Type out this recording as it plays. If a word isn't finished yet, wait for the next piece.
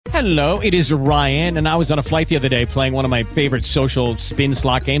Hello, it is Ryan, and I was on a flight the other day playing one of my favorite social spin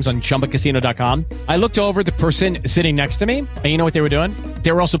slot games on ChumbaCasino.com. I looked over at the person sitting next to me, and you know what they were doing?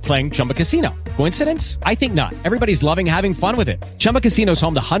 They were also playing Chumba Casino. Coincidence? I think not. Everybody's loving having fun with it. Chumba Casino is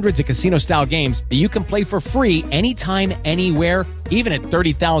home to hundreds of casino-style games that you can play for free anytime, anywhere, even at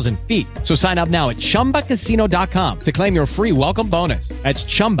 30,000 feet. So sign up now at ChumbaCasino.com to claim your free welcome bonus. That's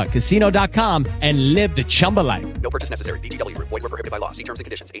ChumbaCasino.com and live the Chumba life. No purchase necessary. VGW. Void where prohibited by law. See terms and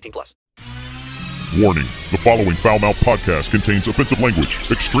conditions. 18+. Warning, the following Foul Mouth podcast contains offensive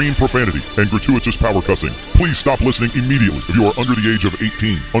language, extreme profanity, and gratuitous power cussing. Please stop listening immediately if you are under the age of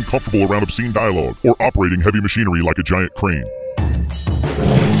 18, uncomfortable around obscene dialogue, or operating heavy machinery like a giant crane.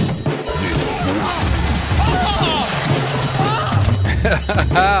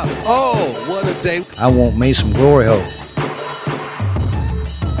 Oh, what a day. I want me some glory hole.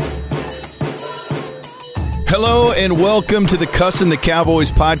 Hello and welcome to the Cussin' the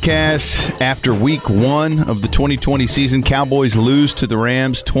Cowboys podcast. After week 1 of the 2020 season, Cowboys lose to the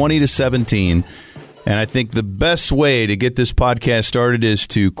Rams 20-17. And I think the best way to get this podcast started is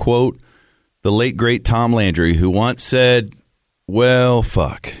to quote the late, great Tom Landry, who once said, well,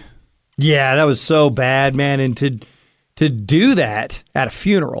 fuck. Yeah, that was so bad, man. And to do that at a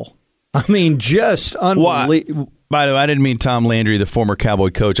funeral, I mean, just unbelievable. By the way, I didn't mean Tom Landry, the former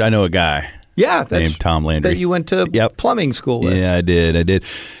Cowboy coach. I know a guy. Yeah, that's named Tom Landry. That you went to plumbing school with. Yeah, I did.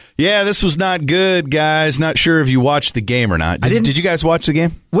 Yeah, this was not good, guys. Not sure if you watched the game or not. Did you guys watch the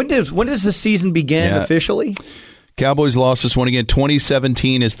game? When does the season begin officially? Cowboys lost this one again.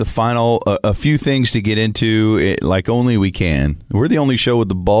 2017 is the final. A few things to get into, like only we can. We're the only show with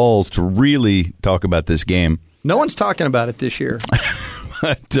the balls to really talk about this game. No one's talking about it this year.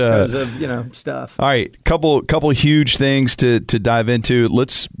 But, because of, stuff. All right, couple huge things to dive into.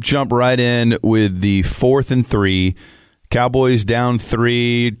 Let's jump right in with the 4th and 3. Cowboys down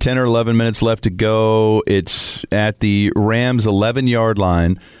 3, 10 or 11 minutes left to go. It's at the Rams' 11-yard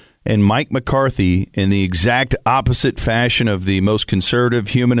line. And Mike McCarthy, in the exact opposite fashion of the most conservative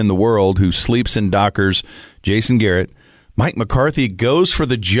human in the world who sleeps in Dockers, Jason Garrett, Mike McCarthy goes for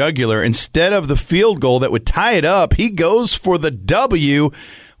the jugular. Instead of the field goal that would tie it up, he goes for the W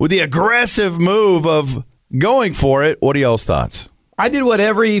with the aggressive move of going for it. What are y'all's thoughts? I did what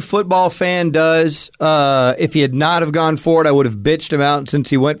every football fan does. If he had not have gone for it, I would have bitched him out. And since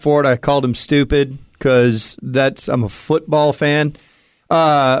he went for it, I called him stupid because I'm a football fan.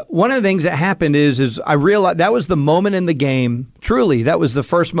 One of the things that happened is I realized that was the moment in the game. Truly, that was the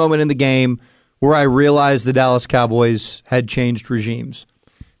first moment in the game where I realized the Dallas Cowboys had changed regimes.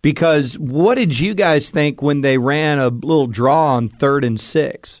 Because what did you guys think when they ran a little draw on 3rd and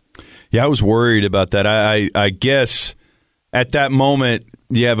 6? Yeah, I was worried about that. I guess at that moment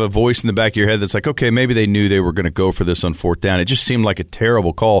you have a voice in the back of your head that's like, okay, maybe they knew they were going to go for this on 4th down. It just seemed like a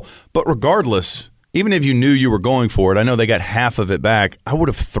terrible call. But regardless, even if you knew you were going for it, I know they got half of it back, I would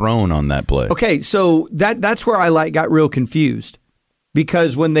have thrown on that play. Okay, so that's where I got real confused.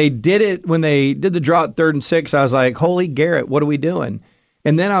 Because when they did the draw at 3rd and 6, I was like, holy Garrett, what are we doing?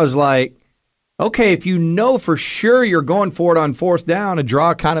 And then I was like, okay, if you know for sure you're going for it on 4th down, a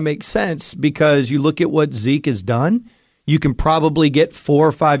draw kind of makes sense because you look at what Zeke has done. You can probably get 4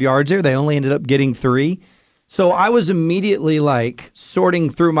 or 5 yards there. They only ended up getting 3. So I was immediately sorting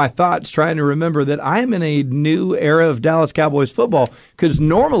through my thoughts, trying to remember that I am in a new era of Dallas Cowboys football because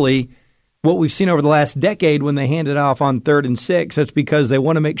normally what we've seen over the last decade when they hand it off on 3rd and 6, that's because they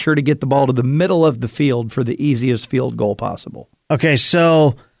want to make sure to get the ball to the middle of the field for the easiest field goal possible. Okay,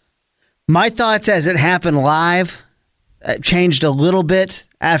 so my thoughts as it happened live changed a little bit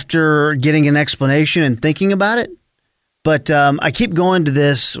after getting an explanation and thinking about it. But I keep going to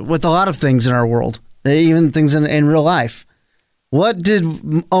this with a lot of things in our world, even things in real life. What did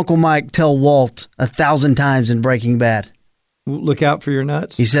Uncle Mike tell Walt 1,000 times in Breaking Bad? Look out for your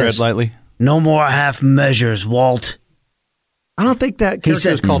nuts. He says, tread lightly. No more half measures, Walt. I don't think that character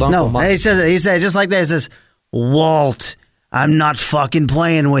is called Uncle Mike. He said just like that. He says, Walt, I'm not fucking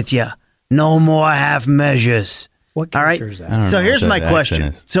playing with you. No more half measures. What character is that? So here's my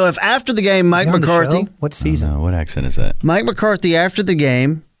question. So if after the game, Mike McCarthy. What season? What accent is that? Mike McCarthy, after the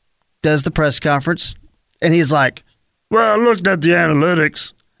game, does the press conference, and he's like, well, I looked at the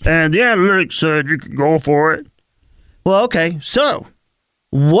analytics, and the analytics said you could go for it. Well, okay, so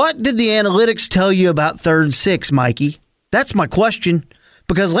what did the analytics tell you about 3rd and 6, Mikey? That's my question.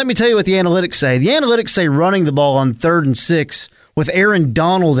 Because let me tell you what the analytics say. The analytics say running the ball on 3rd and 6 with Aaron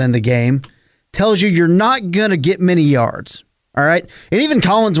Donald in the game tells you you're not going to get many yards. All right. And even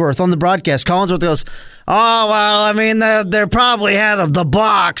Collinsworth on the broadcast, Collinsworth goes, oh, well, I mean, they probably had the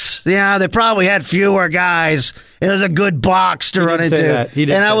box. Yeah, they probably had fewer guys. It was a good box to run into.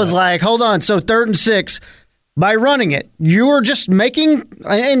 And I was like, hold on. So 3rd and 6, by running it, you were just making,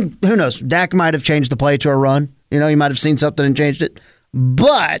 and who knows, Dak might have changed the play to a run. You know, he might have seen something and changed it.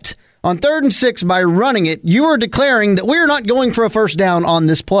 But on 3rd and 6, by running it, you were declaring that we're not going for a first down on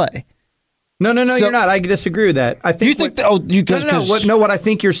this play. No, you're not. I disagree with that. I think you think what I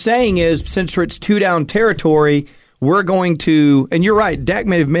think you're saying is, since it's 2-down territory, we're going to, and you're right, Dak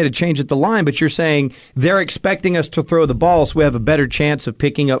may have made a change at the line, but you're saying they're expecting us to throw the ball, so we have a better chance of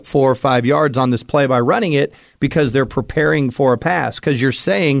picking up 4 or 5 yards on this play by running it because they're preparing for a pass. Because you're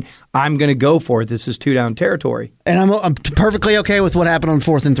saying, I'm going to go for it. This is 2-down territory. And I'm perfectly okay with what happened on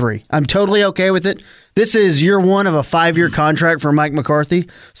 4th and 3. I'm totally okay with it. This is year 1 of a 5-year contract for Mike McCarthy.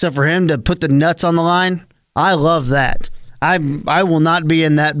 So for him to put the nuts on the line, I love that. I will not be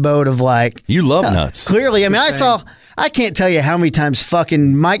in that boat of like... You love nuts. Clearly. I mean, I can't tell you how many times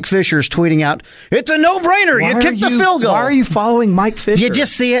fucking Mike Fisher's tweeting out, it's a no-brainer. You kick the field goal. Why are you following Mike Fisher? You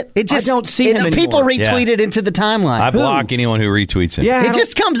just see it. I don't see him anymore. People retweet it into the timeline. I block anyone who retweets it. Yeah, it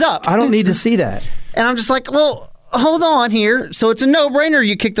just comes up. I don't need to see that. And I'm just like, well, hold on here. So it's a no-brainer.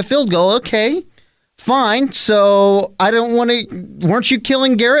 You kick the field goal. Okay. Fine. So I don't want to. Weren't you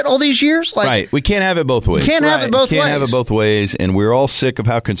killing Garrett all these years? Like, right. We can't have it both ways. Can't have it both ways. Can't have it both ways. And we're all sick of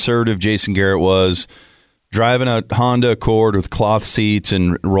how conservative Jason Garrett was, driving a Honda Accord with cloth seats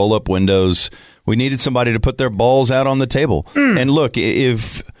and roll-up windows. We needed somebody to put their balls out on the table. And look,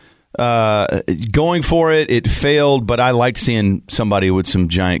 if going for it, it failed, but I liked seeing somebody with some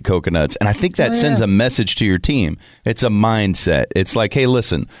giant coconuts. And I think that sends a message to your team. It's a mindset. It's like, hey,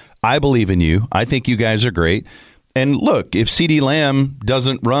 listen, I believe in you. I think you guys are great. And look, if CeeDee Lamb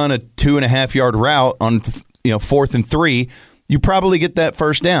doesn't run a 2.5-yard route on 4th and 3, you probably get that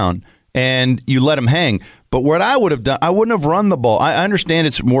first down and you let him hang. But what I would have done, I wouldn't have run the ball. I understand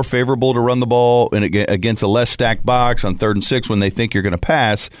it's more favorable to run the ball against a less stacked box on 3rd and 6 when they think you're going to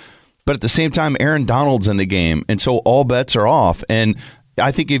pass. But at the same time, Aaron Donald's in the game, and so all bets are off. And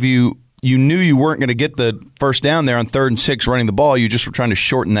I think if you knew you weren't going to get the first down there on 3rd and 6 running the ball, you just were trying to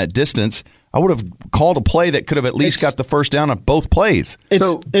shorten that distance, I would have called a play that could have at least got the first down on both plays.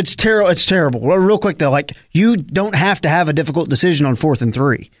 It's terrible. It's terrible. Well, real quick, though, like, you don't have to have a difficult decision on 4th and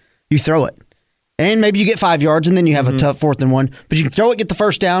 3. You throw it. And maybe you get 5 yards, and then you have a tough 4th and 1. But you can throw it, get the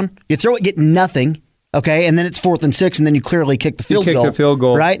first down. You throw it, get nothing. Okay, and then it's 4th and 6, and then you clearly kick the field goal. The field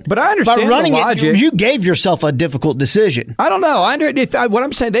goal, right? But I understand by running the logic. You gave yourself a difficult decision. I don't know. What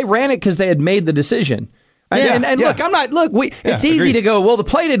I'm saying, they ran it because they had made the decision. Look, I'm not. Look, it's easy to go, well, the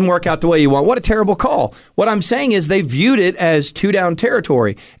play didn't work out the way you want. What a terrible call. What I'm saying is they viewed it as 2-down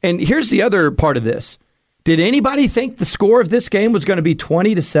territory. And here's the other part of this. Did anybody think the score of this game was going to be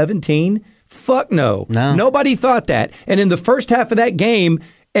 20-17? Fuck no. Nobody thought that. And in the first half of that game,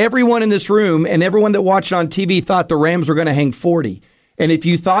 everyone in this room and everyone that watched on TV thought the Rams were going to hang 40. And if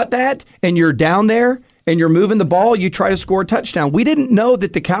you thought that and you're down there and you're moving the ball, you try to score a touchdown. We didn't know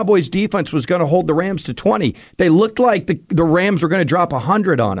that the Cowboys defense was going to hold the Rams to 20. They looked like the Rams were going to drop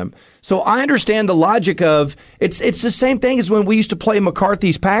 100 on them. So I understand the logic of it's the same thing as when we used to play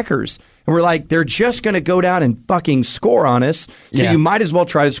McCarthy's Packers. And we're like, they're just going to go down and fucking score on us. So you might as well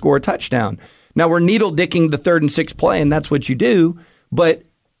try to score a touchdown. Now we're needle-dicking the 3rd and 6 play, and that's what you do. But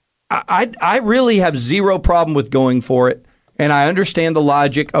I really have zero problem with going for it, and I understand the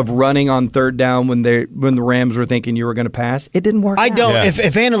logic of running on 3rd down when the Rams were thinking you were going to pass. It didn't work. I don't. Yeah. If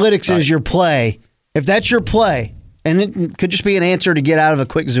analytics is your play, if that's your play, and it could just be an answer to get out of a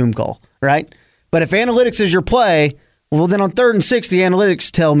quick Zoom call, right? But if analytics is your play, well, then on 3rd and 6, the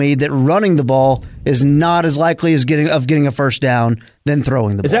analytics tell me that running the ball is not as likely as getting a first down than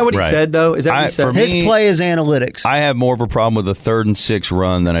throwing the ball. Is that what he said, though? Is that what he said? His play is analytics. I have more of a problem with a 3rd and 6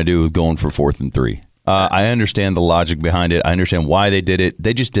 run than I do with going for 4th and 3. I understand the logic behind it. I understand why they did it.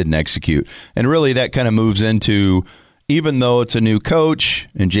 They just didn't execute. And really, that kind of moves into, even though it's a new coach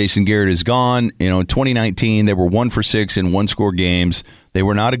and Jason Garrett is gone, in 2019, they were 1 for 6 in one-score games. They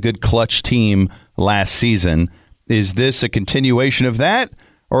were not a good clutch team last season. Is this a continuation of that,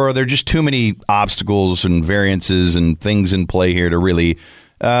 or are there just too many obstacles and variances and things in play here to really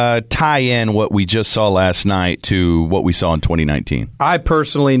tie in what we just saw last night to what we saw in 2019? I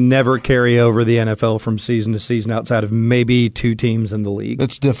personally never carry over the NFL from season to season outside of maybe 2 teams in the league.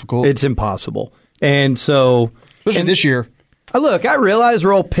 It's difficult. It's impossible. And so... Especially this year. Look, I realize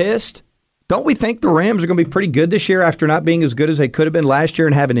we're all pissed. Don't we think the Rams are going to be pretty good this year after not being as good as they could have been last year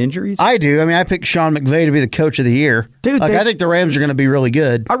and having injuries? I do. I mean, I picked Sean McVay to be the coach of the year. Dude, I think the Rams are going to be really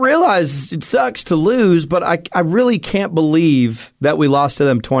good. I realize it sucks to lose, but I really can't believe that we lost to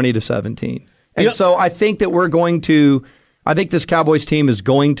them 20-17. And so I think that I think this Cowboys team is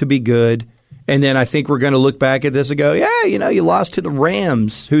going to be good. And then I think we're going to look back at this and go, yeah, you lost to the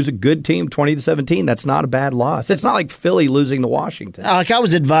Rams, who's a good team, 20-17. That's not a bad loss. It's not like Philly losing to Washington. I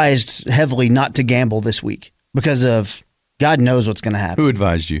was advised heavily not to gamble this week because of God knows what's going to happen. Who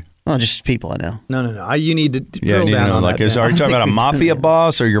advised you? Well, just people I know. No. You need to drill down on that. Are you talking about a mafia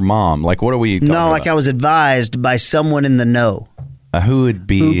boss or your mom? Like, what are we talking about? I was advised by someone in the know. Who would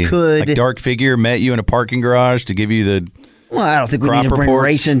be? Who could? Like dark figure met you in a parking garage to give you the Well, I don't think we need to bring reports?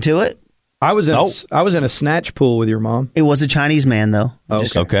 race into it. I was in a snatch pool with your mom. It was a Chinese man, though.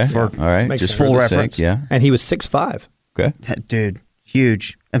 Okay. All right. Makes Just sense. for Full the reference. sake, yeah. And he was 6'5". Okay. Dude,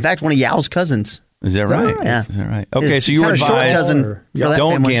 huge. In fact, one of Yao's cousins. Is that right? Yeah. Is that right? Okay, His so you were kinda short advised cousin for that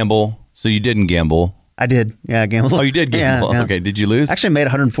don't family. gamble. So you didn't gamble. I did. Yeah, I gambled. Oh, you did gamble. Yeah. Okay. Did you lose? Actually made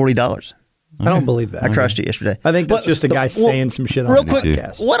 $140. I don't believe that. I crushed it yesterday. I think that's just a guy saying some shit on real the quick,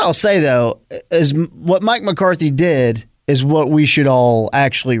 podcast. What I'll say, though, is what Mike McCarthy did is what we should all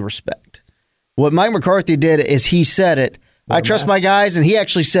actually respect. What Mike McCarthy did is he said it. I trust my guys, and he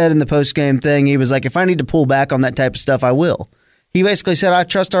actually said in the post-game thing, he was like, if I need to pull back on that type of stuff, I will. He basically said, I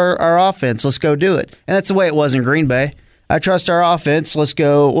trust our offense. Let's go do it. And that's the way it was in Green Bay. I trust our offense. Let's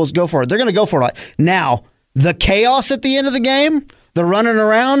go for it. They're going to go for it. Now, the chaos at the end of the game, the running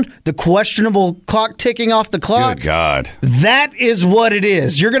around, the questionable clock ticking off the clock. Good God. That is what it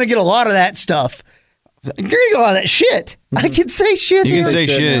is. You're going to get a lot of that stuff. You're going to get a lot of that shit. I can say shit You here. can say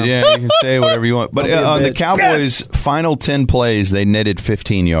shit, yeah. You can say whatever you want. But Don't be a on the bitch. Cowboys' final 10 plays, they netted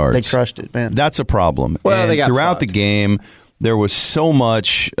 15 yards. They crushed it, man. That's a problem. Well, and they got throughout fucked. the game, there was so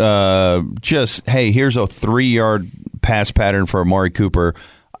much just, hey, here's a 3-yard pass pattern for Amari Cooper.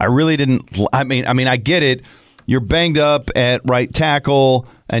 I really didn't. I mean, I get it. You're banged up at right tackle,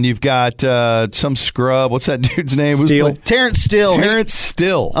 and you've got some scrub. What's that dude's name? Steele. Terrence Steele. Terrence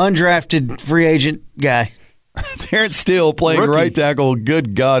Steele. Undrafted free agent guy. Terrence Steele playing Rookie. right tackle.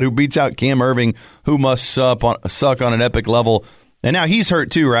 Good God, who beats out Cam Irving, who must suck on an epic level. And now he's hurt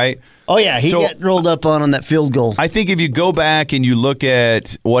too, right? Oh, yeah. He So- got rolled up on that field goal. I think if you go back and you look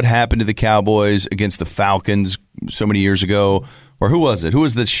at what happened to the Cowboys against the Falcons so many years ago, or who was it? Who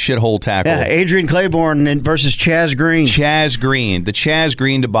was the shithole tackle? Yeah, Adrian Claiborne versus Chaz Green. Chaz Green, the Chaz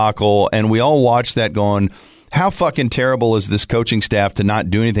Green debacle, and we all watched that going, how fucking terrible is this coaching staff to not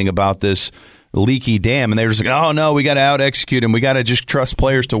do anything about this leaky dam? And they're just like, oh, no, we got to out-execute him. We got to just trust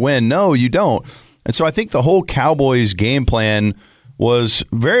players to win. No, you don't. And so I think the whole Cowboys game plan was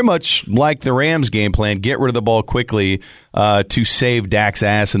very much like the Rams game plan, get rid of the ball quickly to save Dak's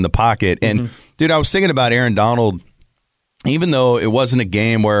ass in the pocket. And, dude, I was thinking about Aaron Donald. Even though it wasn't a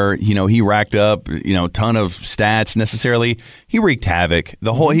game where, he racked up, a ton of stats necessarily, he wreaked havoc.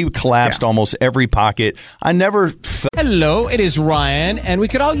 He collapsed almost every pocket. I never felt. Hello, it is Ryan, and we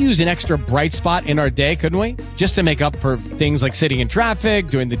could all use an extra bright spot in our day, couldn't we? Just to make up for things like sitting in traffic,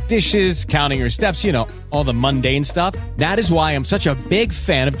 doing the dishes, counting your steps, all the mundane stuff. That is why I'm such a big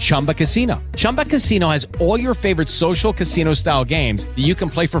fan of Chumba Casino. Chumba Casino has all your favorite social casino-style games that you can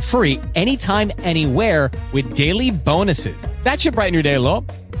play for free anytime, anywhere with daily bonuses. That should brighten your day a little.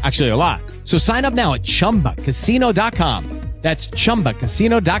 Actually, a lot. So sign up now at ChumbaCasino.com. That's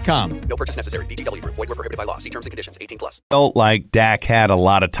ChumbaCasino.com. No purchase necessary. VGW Group. Void where prohibited by law. See terms and conditions. 18+. Felt like Dak had a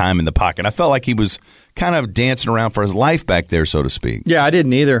lot of time in the pocket. I felt like he was kind of dancing around for his life back there, so to speak. Yeah, I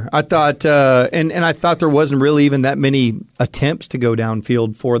didn't either. I thought, and I thought there wasn't really even that many attempts to go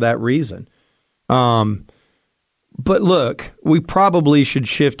downfield for that reason. But look, we probably should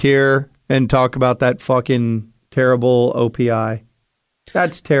shift here and talk about that fucking terrible OPI.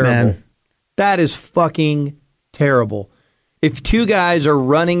 That's terrible. Man. That is fucking terrible. If two guys are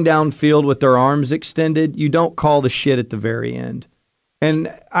running downfield with their arms extended, you don't call the shit at the very end. And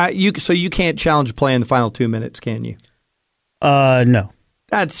so you can't challenge play in the final 2 minutes, can you? No.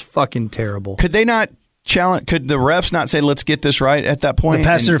 That's fucking terrible. Could they not challenge? Could the refs not say, let's get this right at that point? The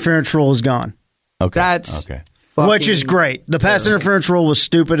pass interference rule is gone, Okay. That's okay. which is great. The pass interference rule was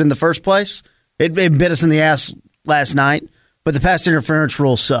stupid in the first place. It bit us in the ass last night, but the pass interference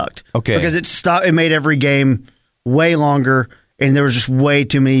rule sucked. Okay. Because it made every game way longer, and there was just way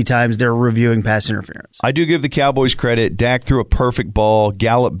too many times they were reviewing pass interference. I do give the Cowboys credit. Dak threw a perfect ball.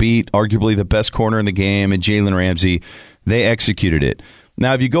 Gallup beat arguably the best corner in the game, and Jalen Ramsey, they executed it.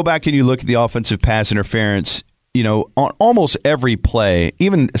 Now, if you go back and you look at the offensive pass interference, on almost every play,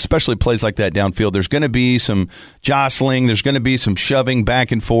 even especially plays like that downfield, there's going to be some jostling. There's going to be some shoving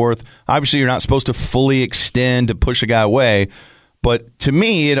back and forth. Obviously, you're not supposed to fully extend to push a guy away. But to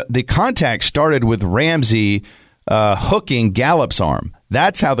me, the contact started with Ramsey hooking Gallup's arm.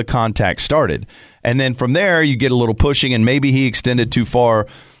 That's how the contact started. And then from there, you get a little pushing, and maybe he extended too far.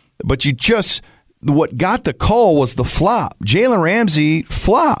 But what got the call was the flop. Jalen Ramsey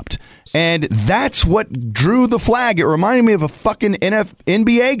flopped. And that's what drew the flag. It reminded me of a fucking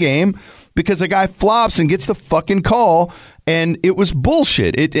NBA game because a guy flops and gets the fucking call, and it was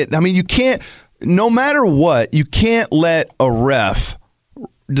bullshit. You can't, no matter what, you can't let a ref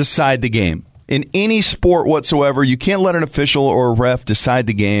decide the game. In any sport whatsoever, you can't let an official or a ref decide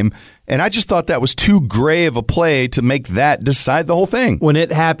the game. And I just thought that was too gray of a play to make that decide the whole thing. When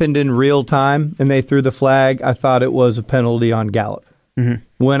it happened in real time and they threw the flag, I thought it was a penalty on Gallup. Mm-hmm.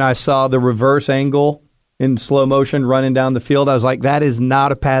 When I saw the reverse angle in slow motion running down the field, I was like, that is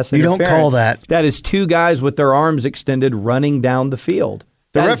not a pass interference. You don't call that. That is two guys with their arms extended running down the field.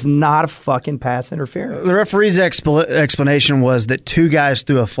 That is not a fucking pass interference. The referee's explanation was that two guys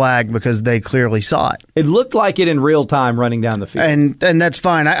threw a flag because they clearly saw it. It looked like it in real time running down the field. And that's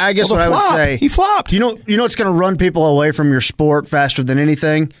fine. I guess what I would say... He flopped. You know what's going to run people away from your sport faster than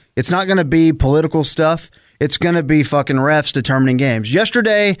anything? It's not going to be political stuff. It's going to be fucking refs determining games.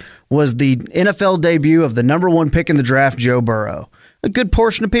 Yesterday was the NFL debut of the number one pick in the draft, Joe Burrow. A good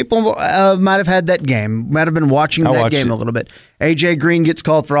portion of people might have had that game, might have been watching that game a little bit. A.J. Green gets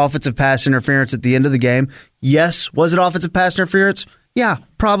called for offensive pass interference at the end of the game. Yes. Was it offensive pass interference? Yeah,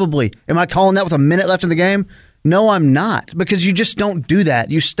 probably. Am I calling that with a minute left in the game? No, I'm not, because you just don't do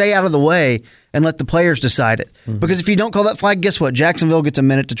that. You stay out of the way and let the players decide it. Mm-hmm. Because if you don't call that flag, guess what? Jacksonville gets a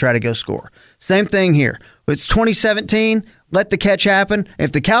minute to try to go score. Same thing here. It's 2017. Let the catch happen.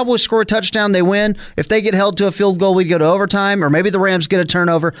 If the Cowboys score a touchdown, they win. If they get held to a field goal, we go to overtime, or maybe the Rams get a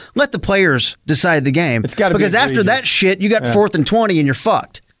turnover. Let the players decide the game. It's got to be because after that shit, you got 4th and 20 and you're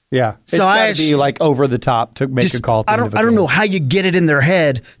fucked. Yeah, it's got to be like over the top to make a call. I don't know how you get it in their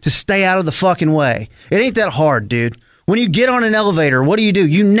head to stay out of the fucking way. It ain't that hard, dude. When you get on an elevator, what do?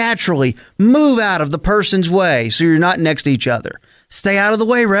 You naturally move out of the person's way so you're not next to each other. Stay out of the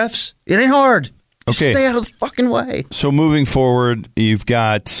way, refs. It ain't hard. Just stay out of the fucking way. So moving forward, you've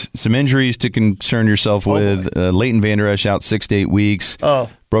got some injuries to concern yourself with. Leighton Vander Esch out 6 to 8 weeks.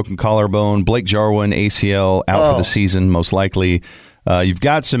 Broken collarbone. Blake Jarwin, ACL, out for the season, most likely. You've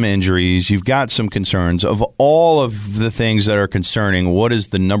got some injuries. You've got some concerns. Of all of the things that are concerning, what is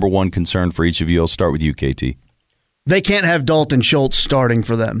the number one concern for each of you? I'll start with you, KT. They can't have Dalton Schultz starting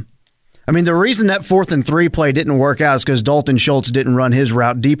for them. I mean, the reason that 4th and 3 play didn't work out is because Dalton Schultz didn't run his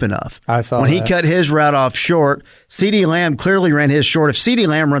route deep enough. I saw when that. He cut his route off short. CeeDee Lamb clearly ran his short. If CeeDee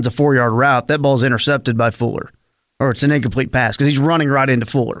Lamb runs a 4-yard route, that ball's intercepted by Fuller, or it's an incomplete pass because he's running right into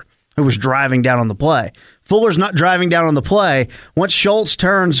Fuller, who was driving down on the play. Fuller's not driving down on the play. Once Schultz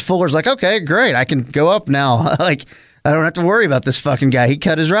turns, Fuller's like, okay, great, I can go up now. Like, I don't have to worry about this fucking guy. He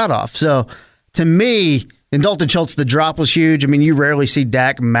cut his route off. So, to me, in Dalton Schultz, the drop was huge. I mean, you rarely see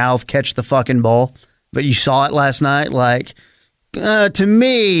Dak mouth catch the fucking ball, but you saw it last night. Like, to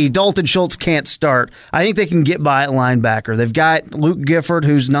me, Dalton Schultz can't start. I think they can get by at linebacker. They've got Luke Gifford,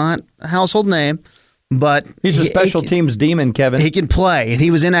 who's not a household name, but he's a special teams demon, Kevin. He can play, and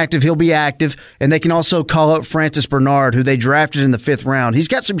he was inactive. He'll be active, and they can also call up Francis Bernard, who they drafted in the 5th round. He's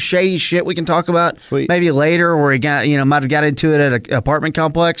got some shady shit we can talk about maybe later, where he got might have got into it at an apartment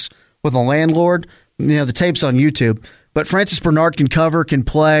complex with a landlord. The tape's on YouTube. But Francis Bernard can cover, can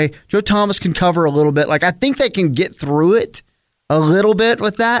play. Joe Thomas can cover a little bit. Like, I think they can get through it a little bit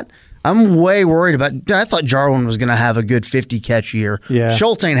with that. I'm way worried about. I thought Jarwin was going to have a good 50-catch year. Yeah.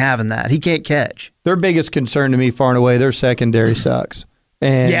 Schultz ain't having that. He can't catch. Their biggest concern to me, far and away, their secondary sucks.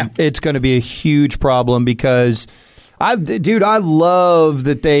 And it's going to be a huge problem because, I love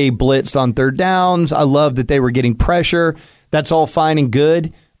that they blitzed on 3rd downs. I love that they were getting pressure. That's all fine and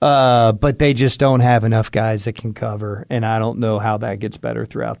good. But they just don't have enough guys that can cover, and I don't know how that gets better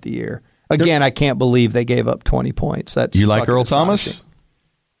throughout the year. Again, I can't believe they gave up 20 points. That's you like Earl Thomas?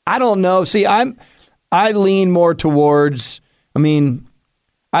 I don't know. See, I lean more towards that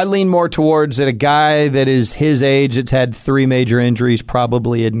a guy that is his age that's had 3 major injuries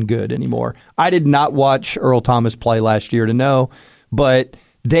probably isn't good anymore. I did not watch Earl Thomas play last year to know, but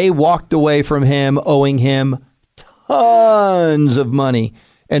they walked away from him owing him tons of money.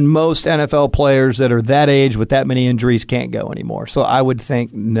 And most NFL players that are that age with that many injuries can't go anymore. So I would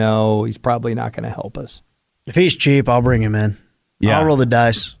think, no, he's probably not going to help us. If he's cheap, I'll bring him in. Yeah. I'll roll the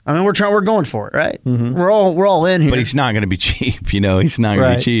dice. I mean, we're going for it, right? Mm-hmm. We're all in here. But he's not going to be cheap. He's not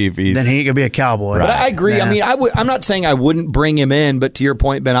going to be cheap. Then he ain't gonna be a Cowboy. But I agree. Yeah. I mean, I'm not saying I wouldn't bring him in, but to your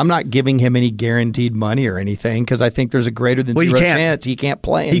point, Ben, I'm not giving him any guaranteed money or anything because I think there's a greater than zero chance he can't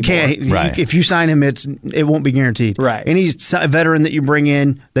play anymore. He can't. Right. If you sign him, it won't be guaranteed. Right. Any veteran that you bring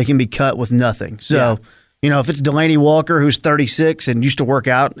in, they can be cut with nothing. So, if it's Delaney Walker, who's 36 and used to work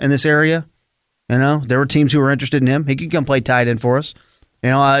out in this area, there were teams who were interested in him. He could come play tight end for us.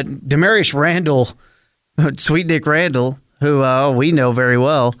 Demarius Randall, Sweet Dick Randall, who we know very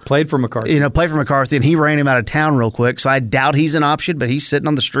well. Played for McCarthy. And he ran him out of town real quick. So I doubt he's an option, but he's sitting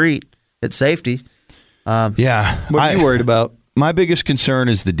on the street at safety. What are you worried about? My biggest concern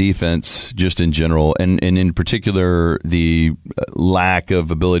is the defense, just in general, and in particular the lack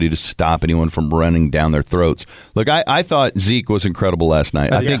of ability to stop anyone from running down their throats. Look, I thought Zeke was incredible last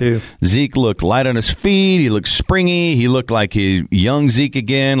night. I think Zeke looked light on his feet. He looked springy. He looked like a young Zeke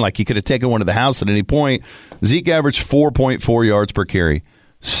again, like he could have taken one to the house at any point. Zeke averaged 4.4 yards per carry.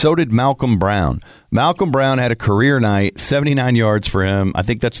 So did Malcolm Brown. Malcolm Brown had a career night, 79 yards for him. I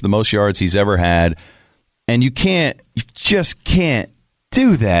think that's the most yards he's ever had. And you just can't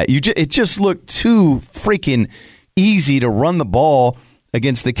do that. It just looked too freaking easy to run the ball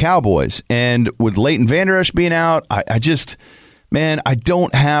against the Cowboys. And with Leighton Vander Esch being out, I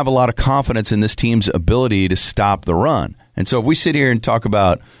don't have a lot of confidence in this team's ability to stop the run. And so if we sit here and talk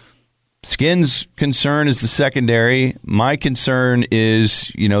about Skin's concern is the secondary, my concern is,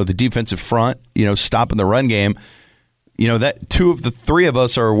 the defensive front, stopping the run game. That two of the three of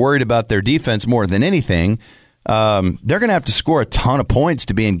us are worried about their defense more than anything. They're going to have to score a ton of points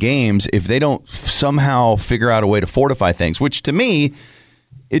to be in games if they don't somehow figure out a way to fortify things, which to me,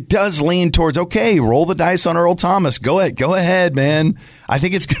 it does lean towards, okay, roll the dice on Earl Thomas. Go ahead, man. I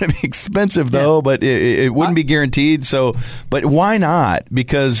think it's going to be expensive, though, but it wouldn't be guaranteed. But why not?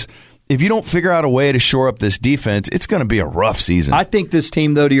 Because if you don't figure out a way to shore up this defense, it's going to be a rough season. I think this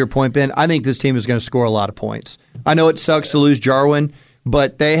team, though, to your point, Ben, I think this team is going to score a lot of points. I know it sucks to lose Jarwin,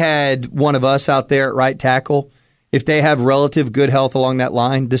 but they had one of us out there at right tackle. If they have relative good health along that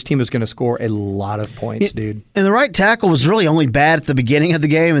line, this team is going to score a lot of points, dude. And the right tackle was really only bad at the beginning of the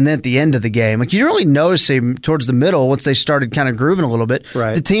game and then at the end of the game. Like, you didn't really notice him towards the middle once they started kind of grooving a little bit.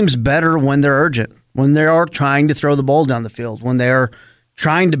 Right. The team's better when they're urgent, when they are trying to throw the ball down the field, when they're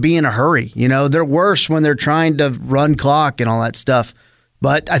trying to be in a hurry. They're worse when they're trying to run clock and all that stuff.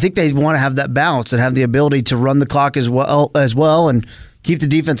 But I think they want to have that balance and have the ability to run the clock as well and keep the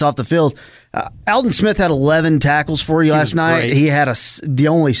defense off the field. Alden Smith had 11 tackles for you last night. Great. He had the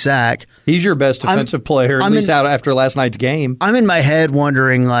only sack. He's your best defensive player, at least out after last night's game. I'm in my head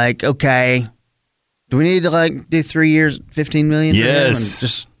wondering, okay, do we need to do 3 years, $15 million? Yes. For him and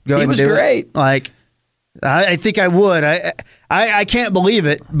just go ahead and do great. It? I think I would. I can't believe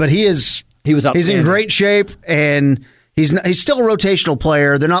it, but he was outstanding. He's in great shape, and he's still a rotational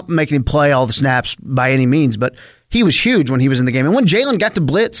player. They're not making him play all the snaps by any means, but he was huge when he was in the game. And when Jalen got to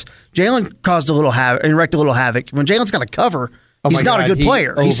blitz, Jalen caused a little havoc and wreaked a little havoc. When Jalen's got to cover, he's not a good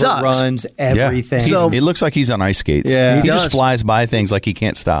player. He sucks. Runs everything. Yeah. It looks like he's on ice skates. Yeah. He just flies by things like he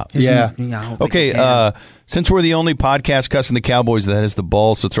can't stop. Okay, since we're the only podcast cussing the Cowboys that has the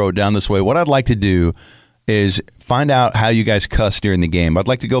balls to throw it down this way, what I'd like to do is find out how you guys cuss during the game. I'd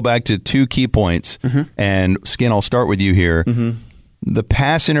like to go back to 2 key points, and Skin, I'll start with you here. The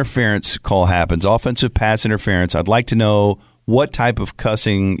pass interference call happens, offensive pass interference. I'd like to know what type of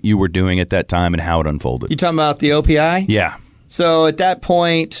cussing you were doing at that time and how it unfolded. You talking about the OPI? Yeah. So at that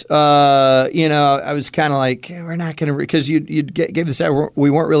point, I was kind of like, we're not going to, because you gave this out,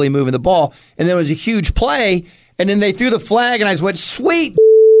 we weren't really moving the ball. And then it was a huge play, and then they threw the flag, and I just went, sweet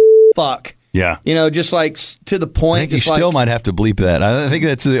fuck. Yeah. Just like to the point. I think you still might have to bleep that. I think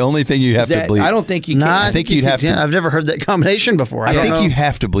that's the only thing you have to bleep. I don't think you can. I think you'd have to. I've never heard that combination before. I think you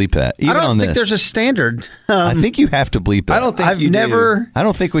have to bleep that. Even I don't on think this. there's a standard. I think you have to bleep that. I don't think I've never. I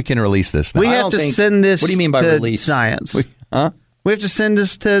don't think we can release this now. We have to send this. What do you mean by to release? Science. We have to send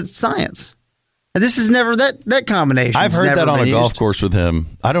this to science. And this is never that combination. I've heard that on a golf course with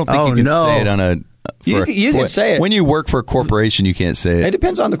him. I don't think you can say it on a. You can say it. When you work for a corporation, you can't say it. It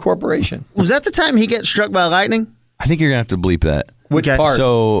depends on the corporation. Was that the time he gets struck by lightning? I think you're going to have to bleep that. Which part?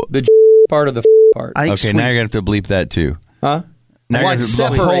 So the part of the part. Okay, now you're going to have to bleep that too. Huh? Now I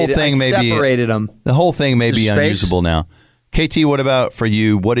separated them. The whole thing may be space? unusable now. KT, what about for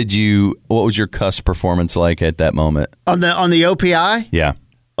you? What was your cuss performance like at that moment? On the OPI? Yeah.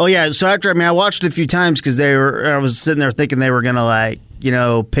 Oh yeah. So I watched it a few times because I was sitting there thinking they were gonna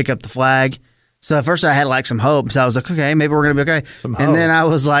pick up the flag. So at first I had some hope. So I was like, okay, maybe we're gonna be okay. And then I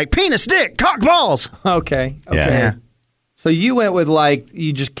was like, penis, dick, cock, balls. Okay. Yeah. So you went with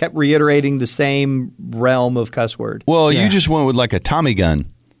you just kept reiterating the same realm of cuss word. Well, you just went with like a Tommy gun.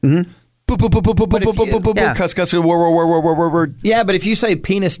 Mm-hmm. Cuss. Word. Yeah, but if you say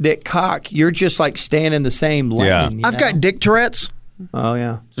penis, dick, cock, you're just like staying in the same lane. Yeah. I've got dick Tourette's. Oh,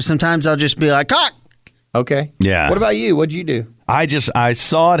 yeah. So sometimes I'll just be like, cock. Okay. Yeah. What about you? What'd you do? I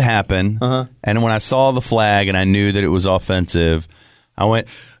saw it happen, and when I saw the flag and I knew that it was offensive, I went,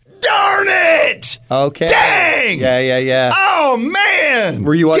 darn it! Okay. Dang! Yeah. Oh, man!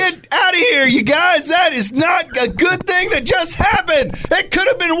 Were you Get out of here, you guys! That is not a good thing that just happened! It could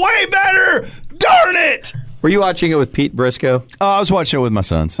have been way better! Darn it! Were you watching it with Pete Briscoe? Oh, I was watching it with my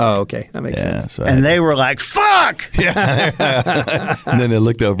sons. Oh, okay. That makes sense. So And they were like, fuck! Yeah. And then they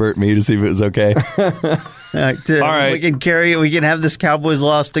looked over at me to see if it was okay. All right. We can carry it. We can have this Cowboys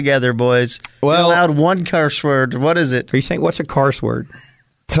loss together, boys. Well, we allowed one curse word. What is it? Are you saying, what's a curse word?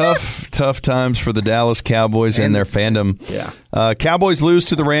 Tough times for the Dallas Cowboys and their fandom. Yeah. Cowboys lose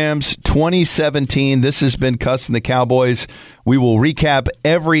to the Rams 2017. This has been Cussing the Cowboys. We will recap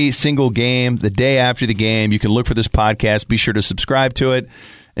every single game the day after the game. You can look for this podcast. Be sure to subscribe to it.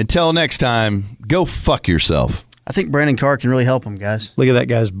 Until next time, go fuck yourself. I think Brandon Carr can really help him, guys. Look at that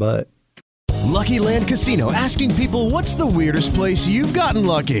guy's butt. Lucky Land Casino, asking people, what's the weirdest place you've gotten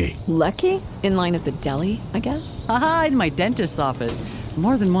lucky? Lucky? In line at the deli, I guess? Aha, in my dentist's office.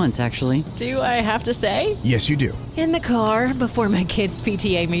 More than once, actually. Do I have to say? Yes, you do. In the car before my kids'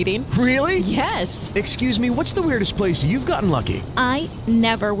 PTA meeting. Really? Yes. Excuse me, what's the weirdest place you've gotten lucky? I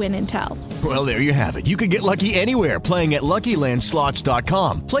never win and tell. Well, there you have it. You can get lucky anywhere, playing at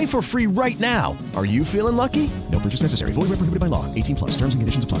LuckyLandSlots.com. Play for free right now. Are you feeling lucky? No purchase necessary. Void where prohibited by law. 18+. Terms and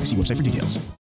conditions apply. See website for details.